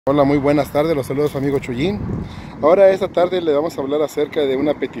Hola, muy buenas tardes, los saludos amigo Chuyín. Ahora esta tarde le vamos a hablar acerca de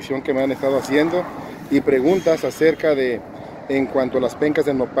una petición que me han estado haciendo y preguntas acerca de, en cuanto a las pencas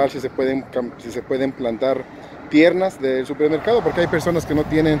de nopal, si se pueden plantar tiernas del supermercado, porque hay personas que no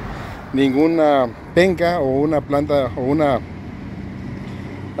tienen ninguna penca o una planta o una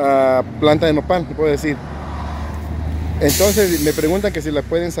planta de nopal, puedo decir. Entonces me preguntan que si la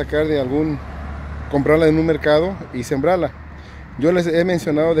pueden sacar de comprarla en un mercado y sembrarla. Yo les he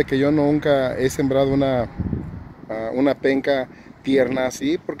mencionado de que yo nunca he sembrado una penca tierna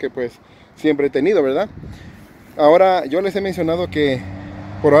así, porque pues siempre he tenido, ¿verdad? Ahora yo les he mencionado que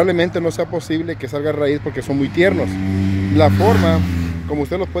probablemente no sea posible que salga raíz porque son muy tiernos. La forma como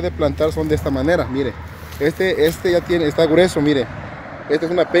usted los puede plantar son de esta manera, mire. Este ya está grueso, mire. Esta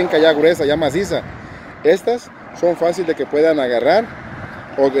es una penca ya gruesa, ya maciza. Estas son fáciles de que puedan agarrar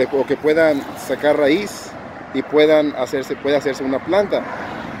o que puedan sacar raíz y puede hacerse una planta.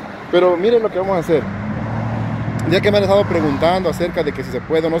 Pero miren lo que vamos a hacer. Ya que me han estado preguntando acerca de que si se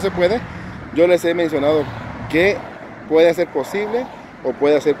puede o no se puede, yo les he mencionado que puede ser posible o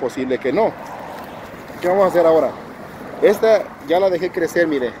puede ser posible que no. ¿Qué vamos a hacer ahora? Esta ya la dejé crecer,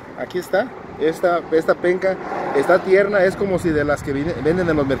 mire, aquí está. Esta penca está tierna, es como si de las que venden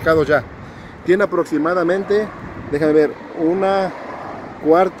en los mercados ya. Tiene aproximadamente, déjame ver, una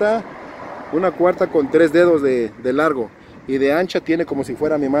cuarta con 3 dedos de largo, y de ancha tiene como si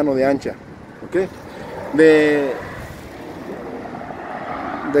fuera mi mano de ancha, ¿ok?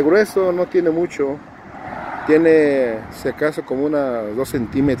 De grueso no tiene mucho, tiene si acaso como unos 2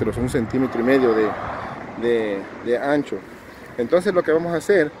 centímetros, 1,5 centímetros de ancho. Entonces lo que vamos a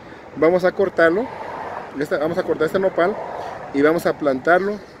hacer, vamos a cortarlo, vamos a cortar este nopal y vamos a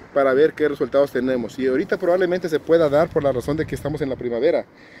plantarlo para ver qué resultados tenemos. Y ahorita probablemente se pueda dar por la razón de que estamos en la primavera.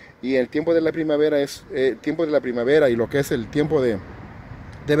 Y el tiempo de la primavera y lo que es el tiempo de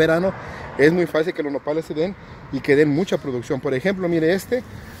verano, es muy fácil que los nopales se den y que den mucha producción. Por ejemplo, mire,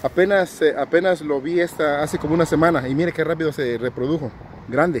 apenas lo vi hace como una semana, y mire qué rápido se reprodujo,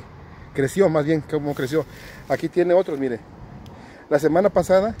 grande, creció, más bien como creció. Aquí tiene otros, mire, la semana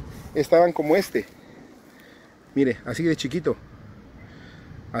pasada estaban como mire, así de chiquito,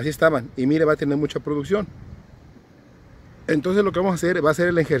 así estaban, y mire, va a tener mucha producción. Entonces lo que vamos a hacer, va a ser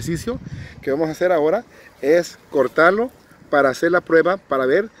el ejercicio que vamos a hacer ahora, es cortarlo para hacer la prueba, para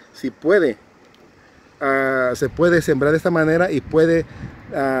ver si se puede sembrar de esta manera y puede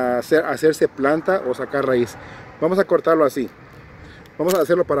hacerse planta o sacar raíz. Vamos a cortarlo así, vamos a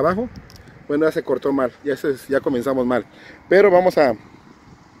hacerlo para abajo. Bueno, ya se cortó mal, ya comenzamos mal, pero vamos a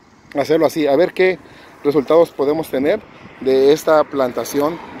hacerlo así, a ver qué resultados podemos tener de esta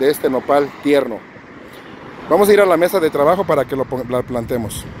plantación de este nopal tierno. Vamos a ir a la mesa de trabajo para que la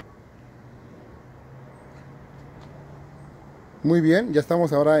plantemos. Muy bien, ya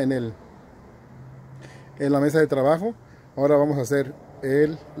estamos ahora en la mesa de trabajo. Ahora vamos a hacer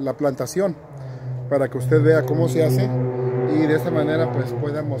la plantación para que usted vea cómo se hace y de esta manera pues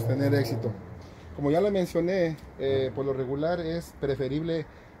podamos tener éxito. Como ya le mencioné, por lo regular es preferible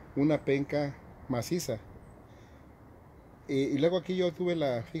una penca maciza. Y luego aquí yo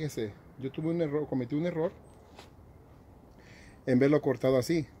tuve fíjese, cometí un error en verlo cortado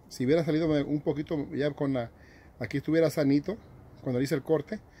así. Si hubiera salido un poquito ya aquí estuviera sanito cuando hice el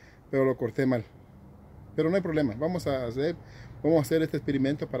corte, pero lo corté mal. Pero no hay problema, vamos a hacer este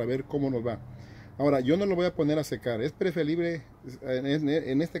experimento para ver cómo nos va. Ahora, yo no lo voy a poner a secar, es preferible,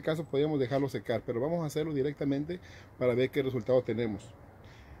 en este caso podríamos dejarlo secar, pero vamos a hacerlo directamente para ver qué resultado tenemos.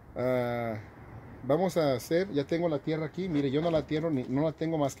 Vamos a hacer, ya tengo la tierra aquí, mire, yo no la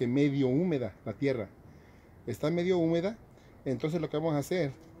tengo más que medio húmeda, la tierra está medio húmeda. Entonces lo que vamos a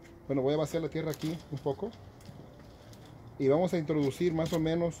hacer, bueno, voy a vaciar la tierra aquí un poco y vamos a introducir más o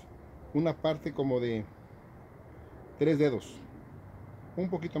menos una parte como de 3 dedos, un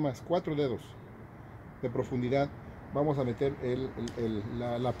poquito más, 4 dedos de profundidad. Vamos a meter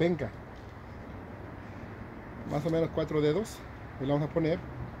la penca, más o menos 4 dedos, y la vamos a poner.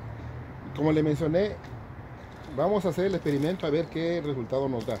 Como le mencioné, vamos a hacer el experimento a ver qué resultado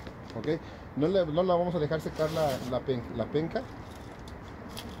nos da, ¿ok? No la vamos a dejar secar la penca,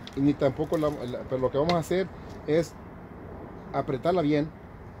 y ni tampoco pero lo que vamos a hacer es apretarla bien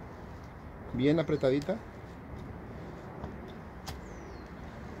apretadita,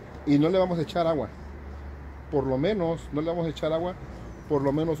 y no le vamos a echar agua, por lo menos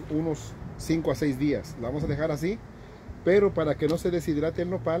unos 5 a 6 días. La vamos a dejar así, pero para que no se deshidrate el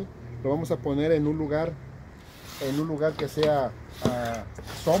nopal, lo vamos a poner en un lugar que sea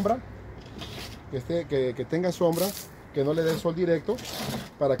sombra, que tenga sombra, que no le dé sol directo,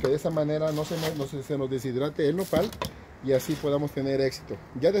 para que de esa manera no se nos deshidrate el nopal y así podamos tener éxito.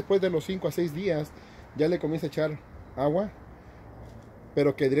 Ya después de los 5 a 6 días ya le comienza a echar agua,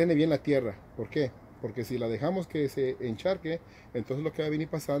 pero que drene bien la tierra. ¿Por qué? Porque si la dejamos que se encharque, entonces lo que va a venir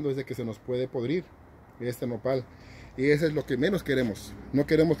pasando es de que se nos puede podrir este nopal, y eso es lo que menos queremos. No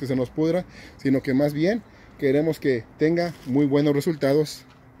queremos que se nos pudra, sino que más bien queremos que tenga muy buenos resultados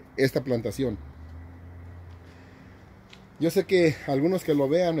esta plantación. Yo sé que algunos que lo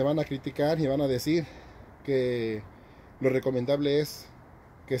vean me van a criticar y van a decir que lo recomendable es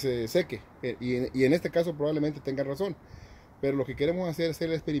que se seque, y en este caso probablemente tengan razón, pero lo que queremos hacer es hacer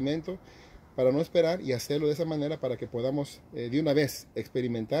el experimento para no esperar y hacerlo de esa manera, para que podamos de una vez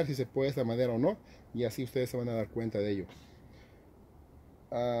experimentar si se puede de esta manera o no, y así ustedes se van a dar cuenta de ello.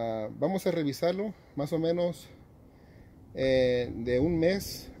 Vamos a revisarlo más o menos de un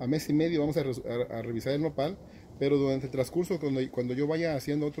mes a mes y medio. Vamos a revisar el nopal, pero durante el transcurso, cuando yo vaya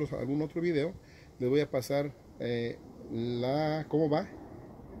haciendo algún otro video, les voy a pasar cómo va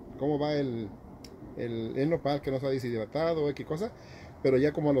el nopal, que no está deshidratado o qué cosa. Pero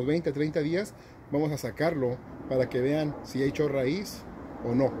ya como a los 20 30 días vamos a sacarlo para que vean si ha hecho raíz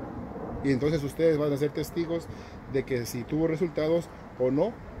o no, y entonces ustedes van a ser testigos de que si tuvo resultados o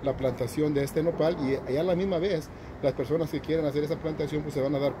no la plantación de este nopal. Y a la misma vez las personas que quieran hacer esa plantación pues se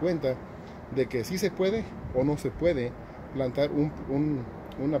van a dar cuenta de que sí se puede o no se puede plantar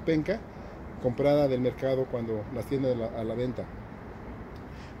una penca comprada del mercado cuando las tienen a la venta.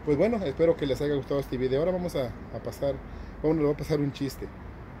 Pues bueno, espero que les haya gustado este video. Ahora vamos a pasar, les voy a pasar un chiste.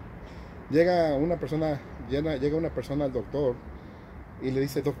 Llega una persona al doctor y le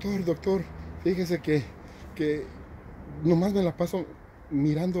dice: doctor, fíjese que nomás me la paso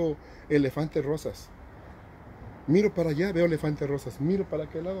mirando elefantes rosas. Miro para allá, veo elefantes rosas. Miro para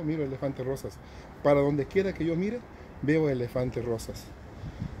aquel lado, miro elefantes rosas. Para donde quiera que yo mire, veo elefantes rosas.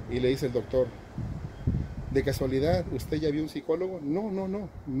 Y le dice el doctor: ¿de casualidad usted ya vio un psicólogo?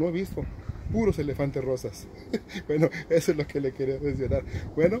 No he visto, puros elefantes rosas. Bueno, eso es lo que le quería mencionar.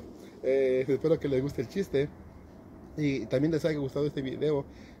 Bueno, espero que les guste el chiste y también les haya gustado este video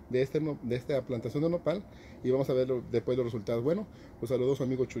de esta plantación de nopal, y vamos a ver después los resultados. Bueno, los saludos a su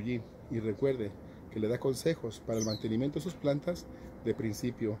amigo Chuyín, y recuerde que le da consejos para el mantenimiento de sus plantas de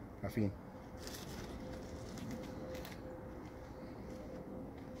principio a fin.